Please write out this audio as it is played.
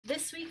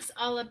this week's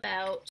all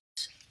about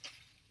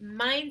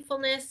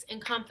mindfulness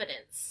and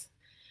confidence.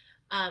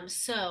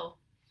 So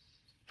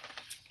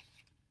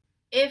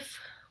if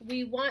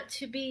we want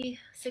to be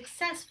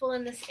successful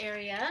in this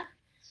area,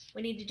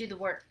 we need to do the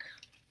work,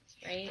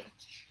 right?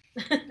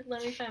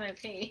 Let me find my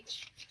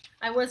page.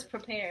 I was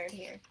prepared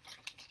here.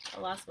 I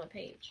lost my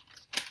page.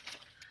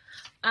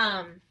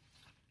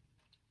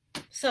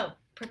 So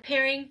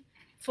preparing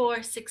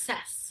for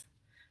success.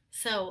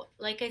 So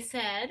like I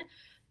said,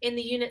 in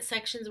the unit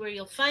sections where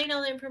you'll find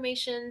all the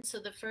information, so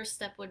the first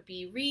step would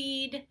be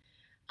read,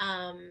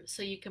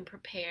 so you can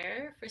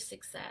prepare for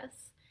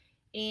success.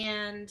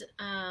 And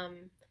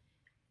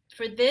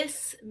for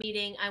this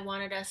meeting, I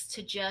wanted us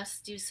to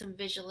just do some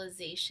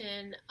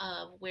visualization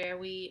of where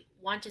we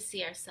want to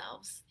see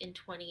ourselves in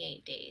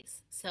 28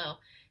 days. So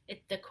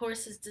the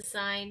course is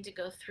designed to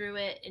go through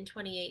it in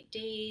 28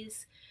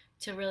 days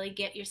to really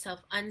get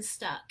yourself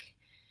unstuck.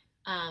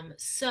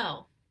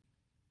 So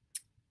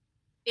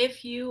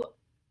if you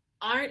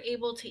aren't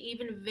able to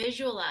even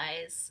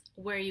visualize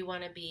where you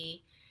want to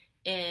be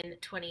in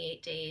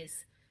 28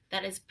 days,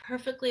 that is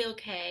perfectly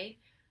okay.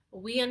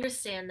 We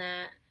understand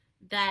that.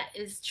 That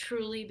is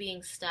truly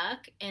being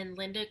stuck, and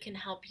Linda can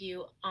help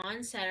you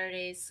on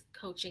Saturday's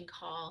coaching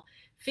call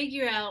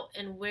figure out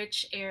in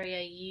which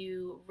area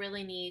you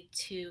really need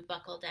to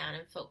buckle down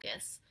and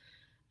focus.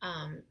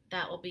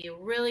 That will be a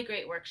really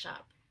great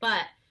workshop.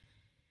 But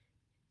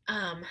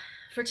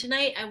for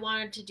tonight, I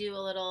wanted to do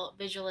a little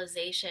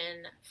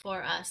visualization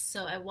for us.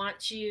 So I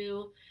want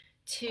you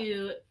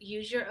to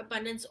use your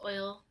abundance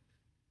oil,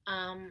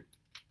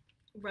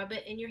 rub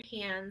it in your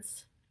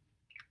hands,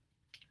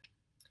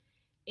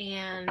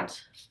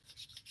 and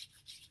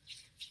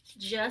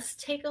just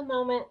take a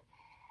moment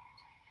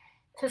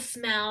to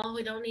smell.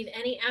 We don't need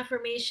any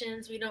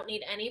affirmations. We don't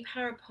need any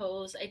power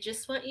pose. I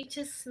just want you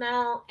to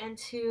smell and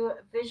to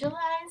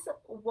visualize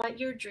what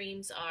your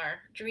dreams are.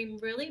 Dream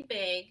really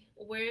big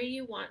where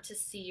you want to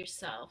see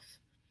yourself.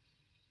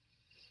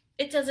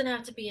 It doesn't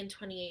have to be in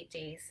 28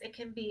 days. It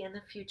can be in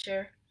the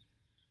future.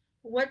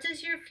 What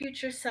does your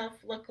future self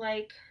look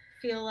like,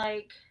 feel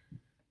like?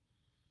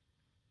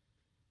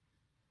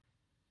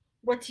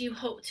 What do you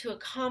hope to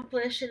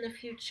accomplish in the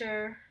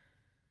future?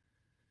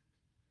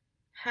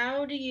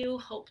 How do you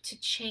hope to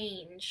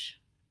change?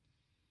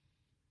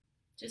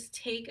 Just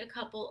take a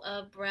couple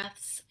of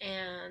breaths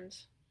and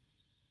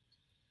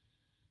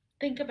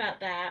think about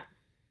that.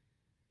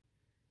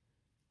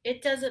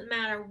 It doesn't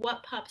matter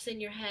what pops in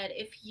your head.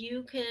 If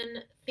you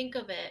can think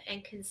of it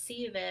and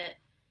conceive it,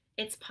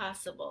 it's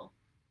possible.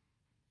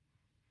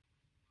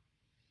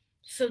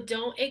 So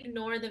don't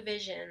ignore the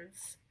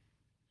visions.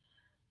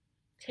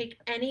 Take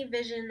any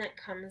vision that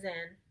comes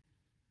in.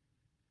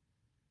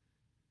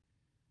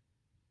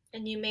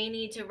 And you may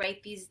need to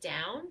write these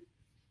down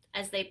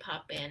as they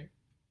pop in.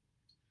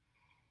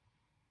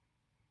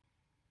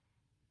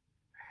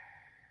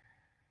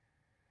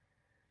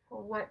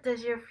 What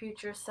does your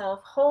future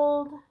self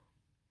hold?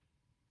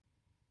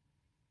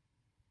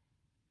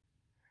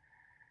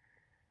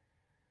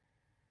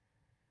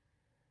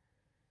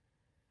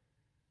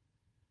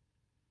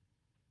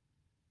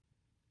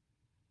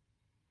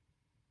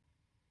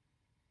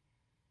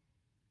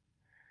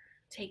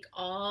 Take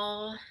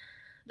all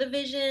the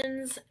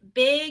visions,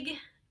 big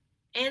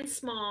and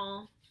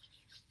small,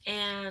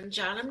 and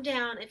jot them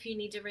down if you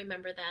need to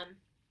remember them.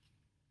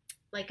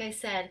 Like I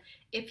said,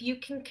 if you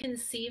can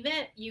conceive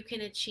it, you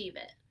can achieve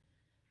it.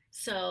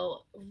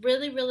 So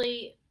really,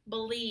 really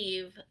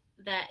believe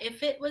that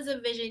if it was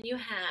a vision you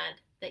had,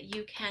 that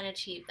you can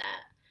achieve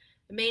that.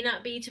 It may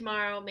not be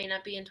tomorrow, it may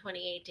not be in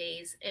 28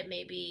 days, it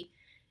may be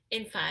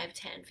in 5,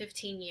 10,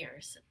 15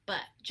 years,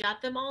 but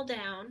jot them all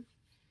down.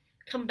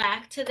 Come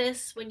back to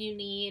this when you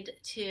need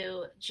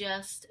to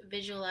just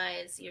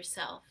visualize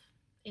yourself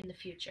in the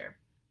future.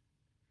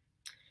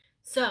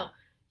 So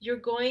you're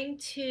going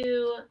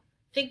to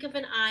think of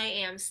an I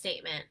am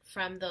statement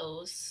from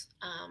those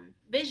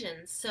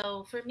visions.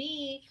 So for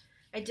me,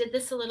 I did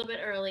this a little bit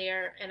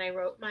earlier and I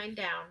wrote mine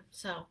down.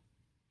 So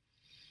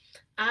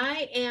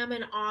I am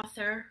an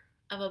author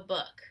of a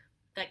book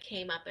that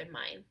came up in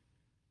mine.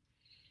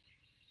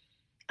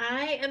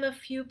 I am a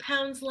few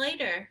pounds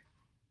lighter.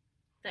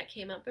 That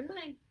came up in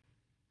mine.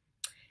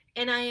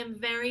 And I am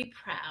very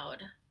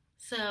proud.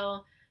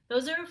 So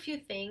those are a few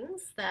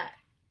things that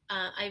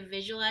I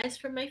visualize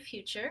for my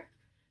future.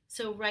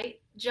 So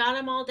jot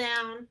them all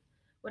down,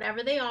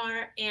 whatever they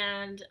are,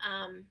 and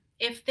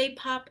if they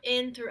pop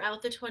in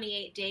throughout the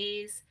 28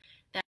 days,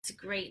 that's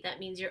great. That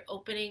means you're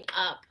opening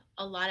up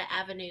a lot of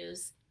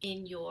avenues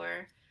in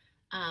your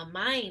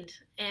mind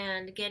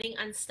and getting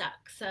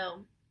unstuck.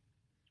 So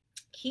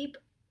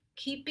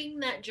keeping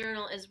that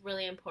journal is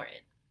really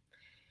important.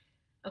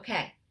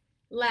 Okay,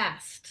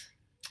 last,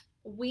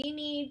 we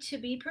need to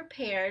be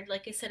prepared,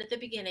 like I said at the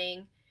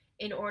beginning,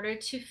 in order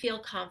to feel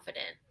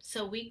confident.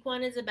 So week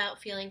 1 is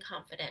about feeling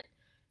confident.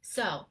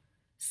 So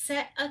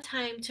set a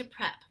time to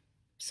prep.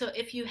 So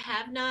if you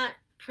have not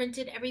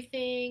printed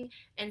everything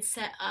and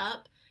set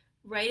up,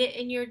 write it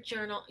in your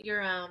journal,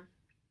 your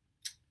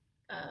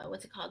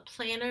what's it called,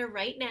 planner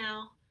right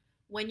now.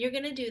 when you're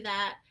going to do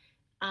that,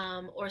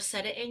 or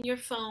set it in your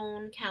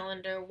phone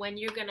calendar when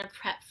you're going to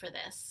prep for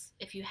this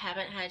if you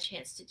haven't had a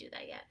chance to do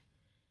that yet.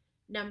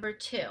 Number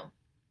 2,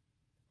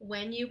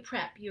 when you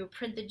prep, you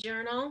print the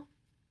journal,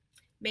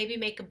 maybe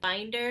make a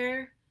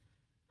binder,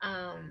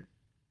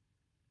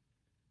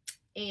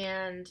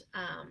 and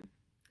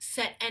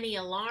set any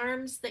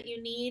alarms that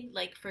you need,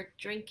 like for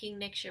drinking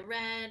Nixia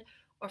Red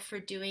or for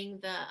doing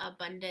the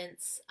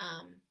abundance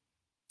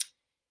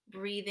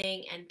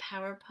breathing and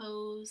power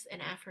pose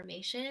and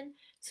affirmation.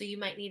 So you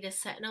might need to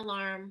set an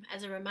alarm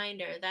as a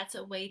reminder. That's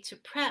a way to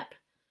prep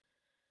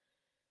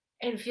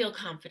and feel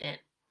confident.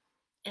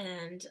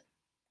 And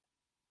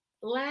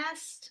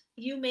last,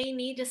 you may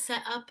need to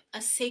set up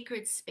a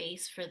sacred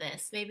space for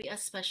this, maybe a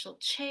special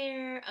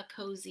chair, a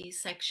cozy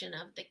section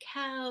of the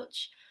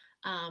couch,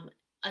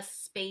 a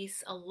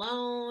space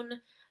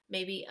alone,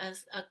 maybe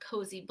a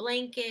cozy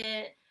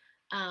blanket.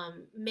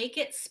 Make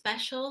it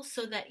special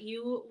so that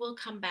you will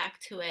come back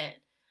to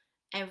it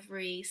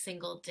every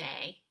single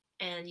day,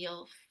 and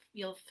you'll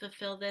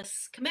fulfill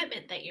this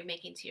commitment that you're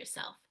making to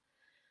yourself.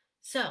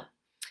 So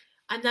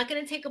I'm not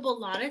going to take up a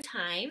lot of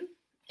time,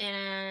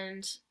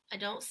 and I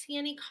don't see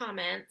any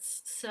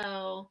comments.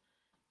 So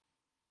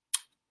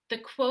the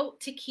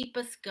quote to keep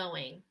us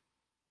going,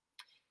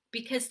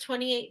 because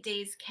 28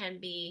 days can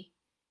be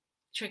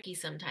tricky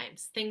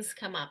sometimes. Things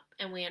come up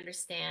and we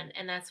understand,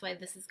 and that's why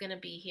this is going to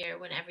be here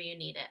whenever you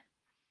need it.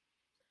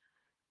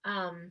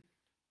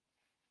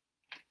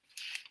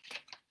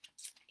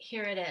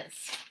 Here it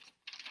is,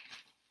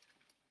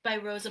 by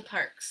Rosa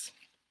Parks.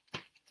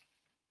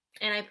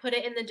 And I put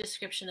it in the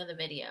description of the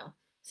video,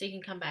 so you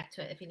can come back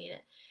to it if you need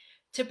it.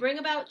 To bring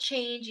about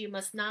change, you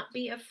must not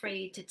be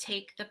afraid to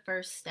take the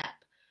first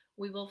step.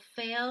 We will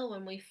fail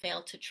when we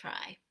fail to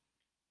try.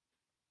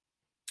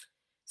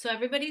 So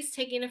everybody's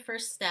taking a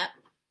first step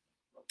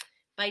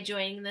by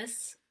joining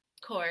this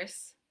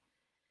course.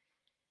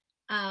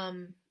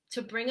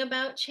 To bring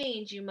about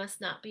change, you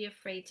must not be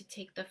afraid to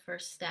take the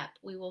first step.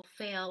 We will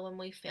fail when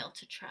we fail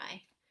to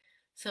try.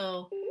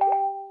 So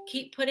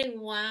keep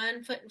putting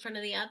one foot in front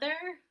of the other.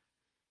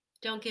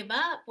 Don't give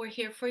up. We're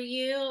here for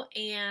you,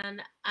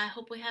 and I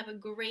hope we have a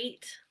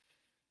great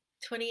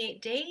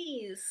 28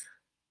 days.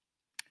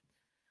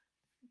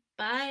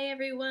 Bye,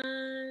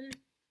 everyone.